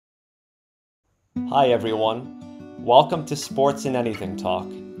Hi everyone, welcome to Sports and Anything Talk.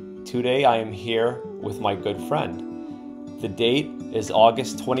 Today I am here with my good friend. The date is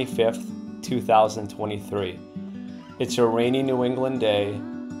August 25th, 2023. It's a rainy New England day.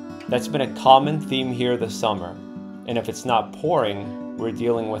 That's been a common theme here this summer, and if it's not pouring, we're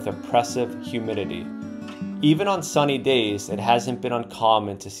dealing with oppressive humidity. Even on sunny days, it hasn't been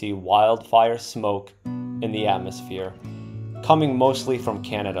uncommon to see wildfire smoke in the atmosphere, coming mostly from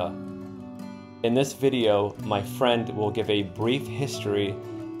Canada. In this video, my friend will give a brief history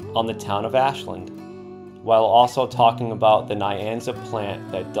on the town of Ashland, while also talking about the Nyanza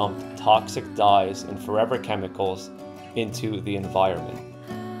plant that dumped toxic dyes and forever chemicals into the environment.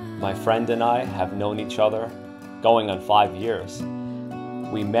 My friend and I have known each other going on 5 years.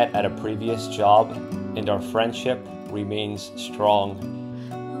 We met at a previous job, and our friendship remains strong.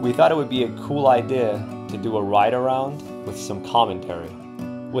 We thought it would be a cool idea to do a ride around with some commentary.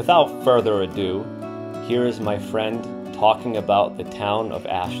 Without further ado, here is my friend talking about the town of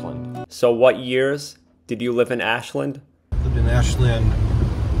Ashland. So what years did you live in Ashland? I lived in Ashland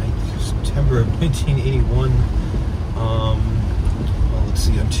in September of 1981. Well, let's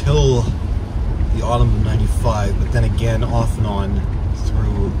see, until the autumn of 95, but then again off and on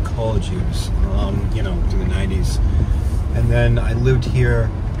through college years, through the 90s. And then I lived here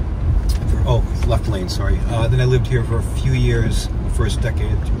left lane, sorry. Then I lived here for a few years, the first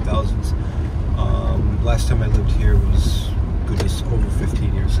decade, 2000s. Last time I lived here was, goodness, over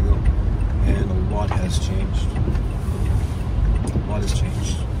 15 years ago. And a lot has changed. A lot has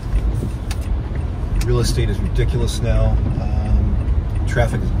changed. Real estate is ridiculous now.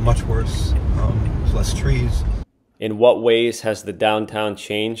 Traffic is much worse. There's less trees. In what ways has the downtown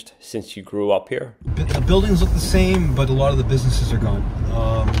changed since you grew up here? The buildings look the same, but a lot of the businesses are gone.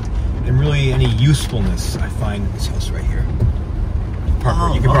 And really any usefulness I find in this house right here.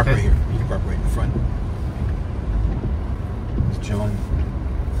 You can park right here. You can park right in front. There's John.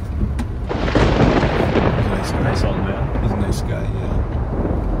 He's a nice guy. Nice old man. He's a nice guy,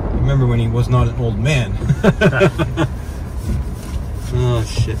 yeah. Remember when he was not an old man. Oh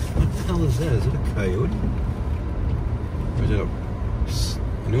shit. What the hell is that? Is it a coyote? Or is it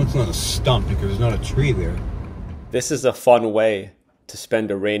I know it's not a stump because there's not a tree there. This is a fun way to spend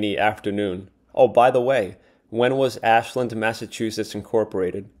a rainy afternoon. Oh, by the way, when was Ashland, Massachusetts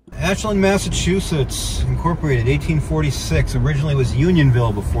incorporated? Ashland, Massachusetts incorporated 1846. Originally it was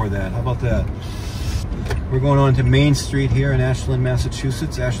Unionville before that. How about that? We're going on to Main Street here in Ashland,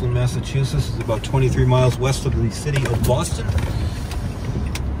 Massachusetts. Ashland, Massachusetts is about 23 miles west of the city of Boston.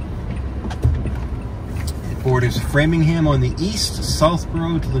 It borders Framingham on the east,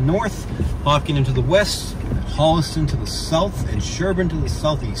 Southborough to the north, Hopkins to the west, Holliston to the south, and Sherburne to the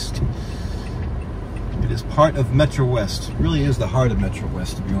southeast. It is part of Metro West. It really is the heart of Metro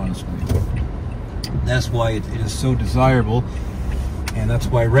West, to be honest with you. That's why it is so desirable, and that's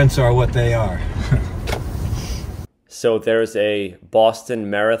why rents are what they are. So there's a Boston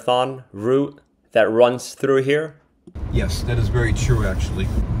Marathon route that runs through here? Yes, that is very true, actually.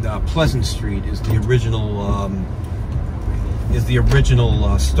 Pleasant Street is the original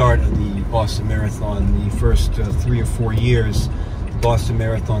start of the Boston Marathon. The first 3 or 4 years, the Boston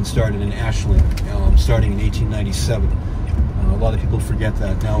Marathon started in Ashland, starting in 1897. A lot of people forget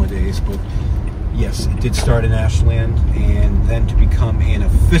that nowadays, but yes, it did start in Ashland, and then to become an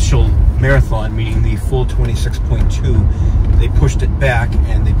official marathon, meaning the full 26.2, they pushed it back,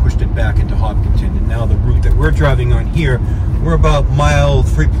 and they pushed it back into Hopkinton. And now the route that we're driving on here, we're about mile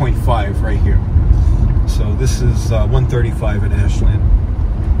 3.5 right here. So this is 135 in Ashland,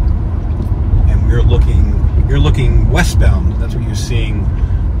 and you're looking westbound. That's what you're seeing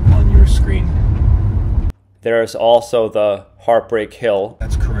on your screen. There's also the Heartbreak Hill.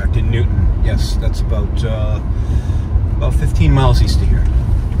 That's correct, in Newton. Yes, that's about 15 miles east of here.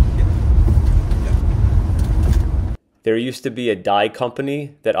 Yeah. There used to be a dye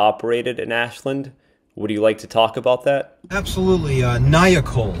company that operated in Ashland. Would you like to talk about that? Absolutely.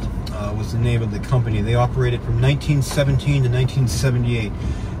 Nyanza was the name of the company. They operated from 1917 to 1978.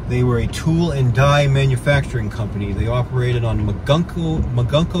 They were a tool and die manufacturing company. They operated on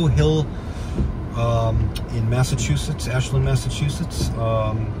Magunko Hill in Massachusetts, Ashland, Massachusetts.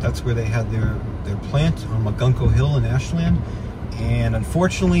 That's where they had their plant, on Magunko Hill in Ashland. And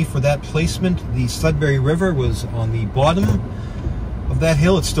unfortunately for that placement, the Sudbury River was on the bottom of that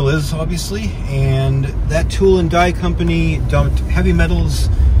hill. It still is, obviously. And that tool and die company dumped heavy metals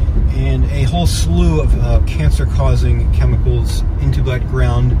and a whole slew of cancer-causing chemicals into that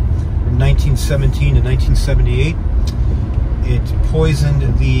ground from 1917 to 1978. It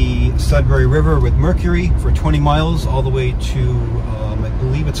poisoned the Sudbury River with mercury for 20 miles all the way to I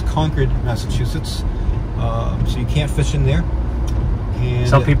believe it's Concord, Massachusetts. So you can't fish in there. And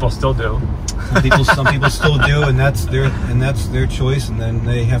some people still do. Some people still do, and that's their choice. And then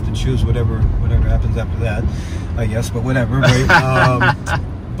they have to choose whatever happens after that, I guess. But whatever, right?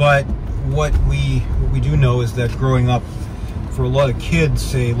 But what we do know is that growing up, for a lot of kids,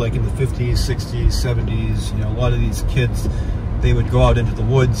 say like in the 50s, 60s, 70s, a lot of these kids, they would go out into the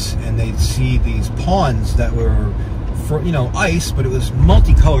woods and they'd see these ponds that were, ice, but it was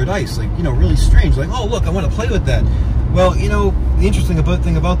multicolored ice, like, really strange. Like, oh, look, I want to play with that. Well, the interesting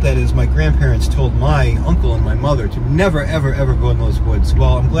thing about that is my grandparents told my uncle and my mother to never, ever, ever go in those woods.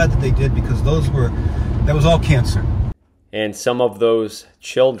 Well, I'm glad that they did, because that was all cancer. And some of those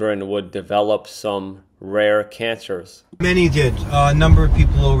children would develop some rare cancers. Many did. A number of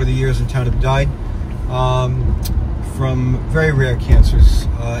people over the years in town have died from very rare cancers.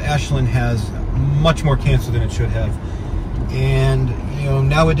 Ashland has much more cancer than it should have. And,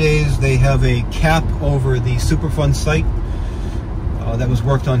 nowadays they have a cap over the Superfund site that was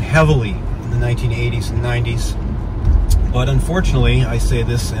worked on heavily in the 1980s and 90s. But unfortunately, I say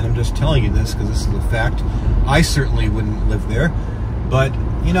this, and I'm just telling you this because this is a fact, I certainly wouldn't live there. But,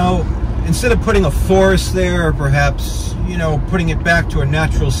 instead of putting a forest there, or perhaps, putting it back to a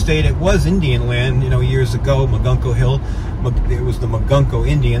natural state, it was Indian land, years ago, Magunko Hill. It was the Magunko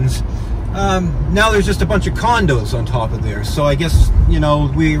Indians. Now there's just a bunch of condos on top of there. So I guess,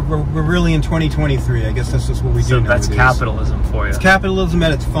 we're really in 2023. I guess that's just what we do nowadays. So that's capitalism for you. It's capitalism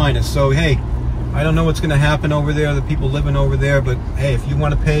at its finest. So, hey, I don't know what's going to happen over there, the people living over there, but hey, if you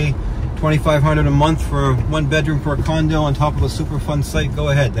want to pay $2,500 a month for 1 bedroom for a condo on top of a Superfund site, go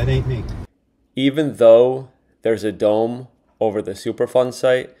ahead. That ain't me. Even though there's a dome over the Superfund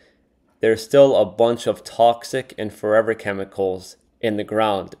site, there's still a bunch of toxic and forever chemicals in the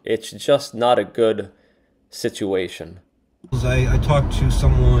ground. It's just not a good situation. I talked to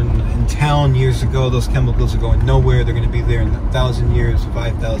someone in town years ago. Those chemicals are going nowhere. They're going to be there in 1,000 years,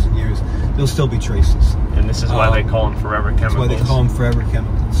 5,000 years. There'll still be traces. And this is why they call them forever chemicals. That's why they call them forever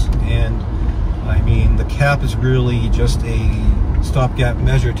chemicals. And I mean, the cap is really just a stopgap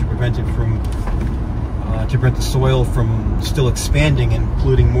measure to prevent it from, to prevent the soil from still expanding and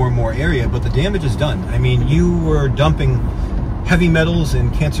polluting more and more area. But the damage is done. I mean, you were dumping heavy metals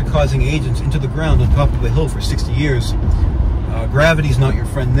and cancer-causing agents into the ground on top of a hill for 60 years. Gravity's not your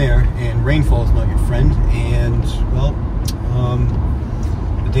friend there, and rainfall is not your friend, and, well,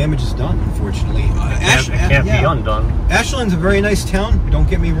 the damage is done, unfortunately. It can't be undone. Ashland's a very nice town, don't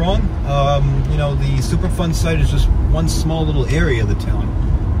get me wrong. The Superfund site is just one small little area of the town.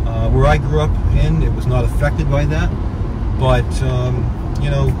 Where I grew up in, it was not affected by that, but,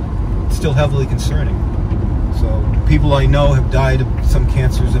 it's still heavily concerning. So people I know have died of some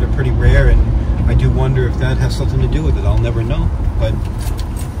cancers that are pretty rare, and I do wonder if that has something to do with it. I'll never know, but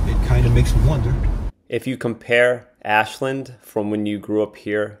it kind of makes me wonder. If you compare Ashland from when you grew up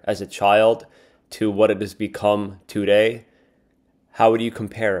here as a child to what it has become today, how would you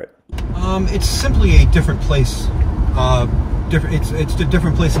compare it? It's simply a different place. It's a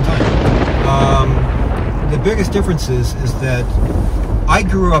different place in time. The biggest difference is that I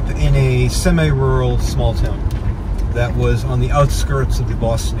grew up in a semi-rural small town that was on the outskirts of the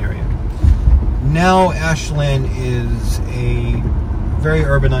Boston area. Now Ashland is a very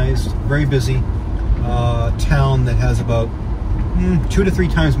urbanized, very busy town that has about 2 to 3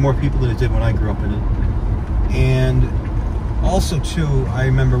 times more people than it did when I grew up in it. And also, too, I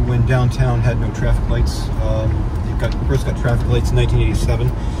remember when downtown had no traffic lights. First got traffic lights in 1987.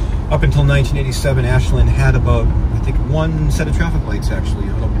 Up until 1987, Ashland had about, I think, 1 set of traffic lights, actually,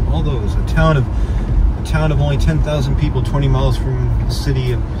 out of all those. A town of only 10,000 people, 20 miles from a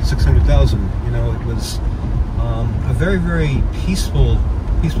city of 600,000. It was a very, very peaceful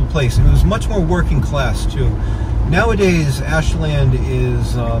place. And it was much more working class, too. Nowadays, Ashland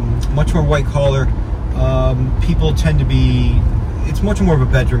is much more white collar. People tend to be, it's much more of a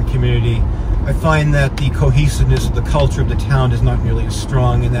bedroom community. I find that the cohesiveness of the culture of the town is not nearly as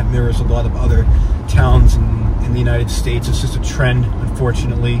strong, and that mirrors a lot of other towns in the United States. It's just a trend,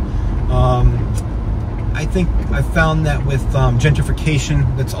 unfortunately. I think I found that with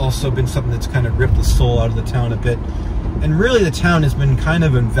gentrification, that's also been something that's kind of ripped the soul out of the town a bit. And really the town has been kind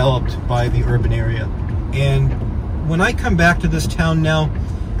of enveloped by the urban area. And when I come back to this town now,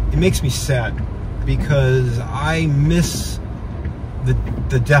 it makes me sad, because I miss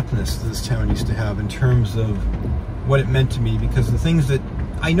the depthness that this town used to have in terms of what it meant to me, because the things that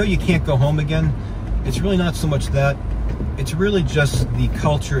I know you can't go home again, it's really not so much that, it's really just the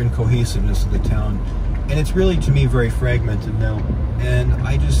culture and cohesiveness of the town. And it's really, to me, very fragmented now, and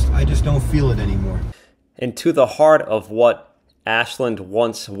I just don't feel it anymore. And to the heart of what Ashland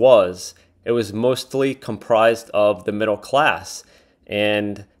once was, it was mostly comprised of the middle class,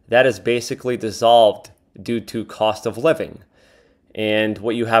 and that is basically dissolved due to cost of living. And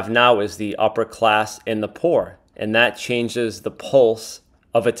what you have now is the upper class and the poor, and that changes the pulse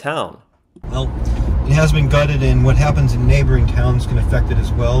of a town. Well, it has been gutted, and what happens in neighboring towns can affect it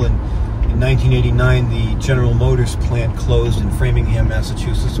as well. And in 1989, the General Motors plant closed in Framingham,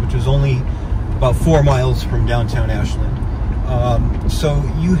 Massachusetts, which was only about 4 miles from downtown Ashland. So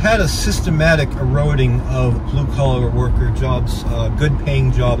you had a systematic eroding of blue-collar worker jobs,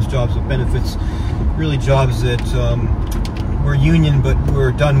 good-paying jobs, jobs with benefits, really jobs that were union but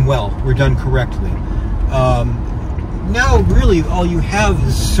were done well, were done correctly. Now really all you have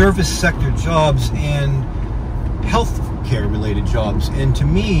is service sector jobs and health care related jobs, and to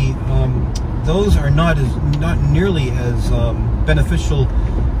me those are not nearly as beneficial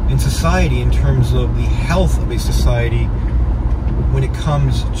in society in terms of the health of a society when it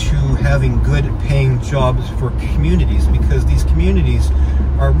comes to having good paying jobs for communities, because these communities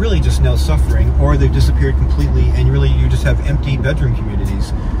are really just now suffering, or they've disappeared completely, and really you just have empty bedroom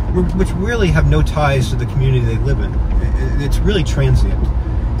communities which really have no ties to the community they live in. It's really transient.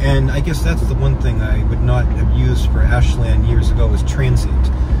 And I guess that's the one thing I would not have used for Ashland years ago, was transient.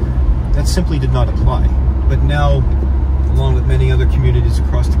 That simply did not apply. But now, along with many other communities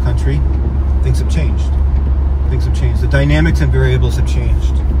across the country, things have changed. Things have changed. The dynamics and variables have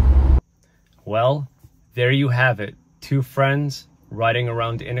changed. Well, there you have it. Two friends riding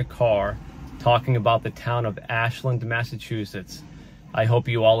around in a car talking about the town of Ashland, Massachusetts. I hope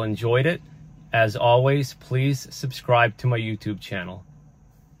you all enjoyed it. As always, please subscribe to my YouTube channel.